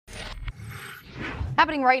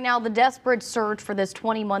Happening right now, the desperate search for this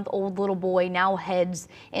 20-month-old little boy now heads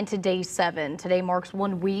into day 7. Today marks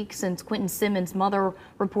 1 week since Quinton Simon's mother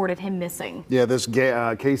reported him missing. Yeah, this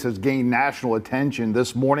case has gained national attention.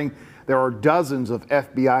 This morning, there are dozens of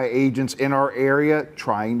FBI agents in our area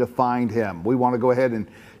trying to find him. We want to go ahead and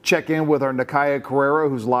check in with our Nakaya Carrera,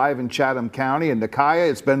 who's live in Chatham County. And Nakaya,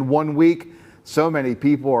 it's been 1 week. So many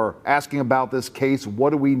people are asking about this case. What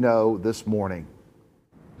do we know this morning?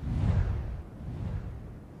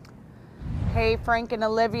 Hey, Frank and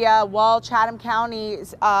Olivia. Well, Chatham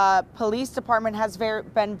County's police department has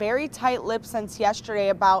been very tight-lipped since yesterday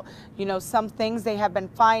about, some things they have been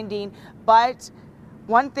finding. But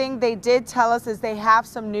one thing they did tell us is they have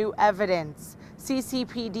some new evidence.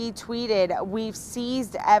 CCPD tweeted, "We've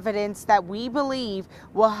seized evidence that we believe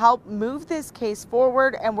will help move this case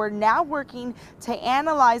forward, and we're now working to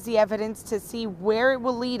analyze the evidence to see where it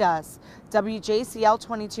will lead us." WJCL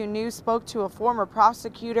 22 News spoke to a former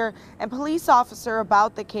prosecutor and police officer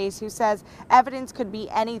about the case who says evidence could be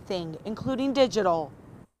anything, including digital.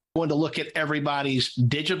 Going to look at everybody's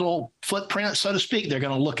digital footprint, so to speak. They're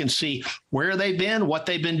going to look and see where they've been, what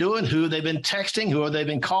they've been doing, who they've been texting, who have they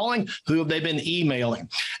been calling, who have they been emailing.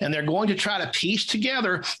 And they're going to try to piece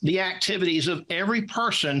together the activities of every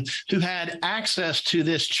person who had access to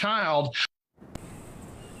this child.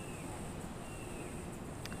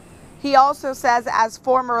 He also says, as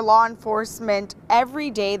former law enforcement, every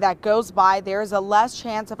day that goes by, there is a less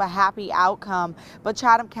chance of a happy outcome. But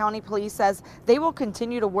Chatham County Police says they will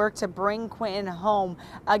continue to work to bring Quinton home.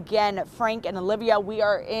 Again, Frank and Olivia, we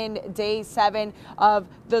are in day 7 of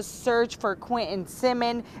the search for Quinton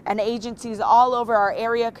Simon, and agencies all over our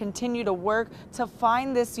area continue to work to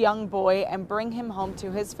find this young boy and bring him home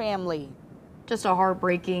to his family. Just a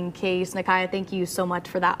heartbreaking case. Nakaya, thank you so much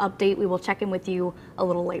for that update. We will check in with you a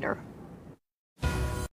little later.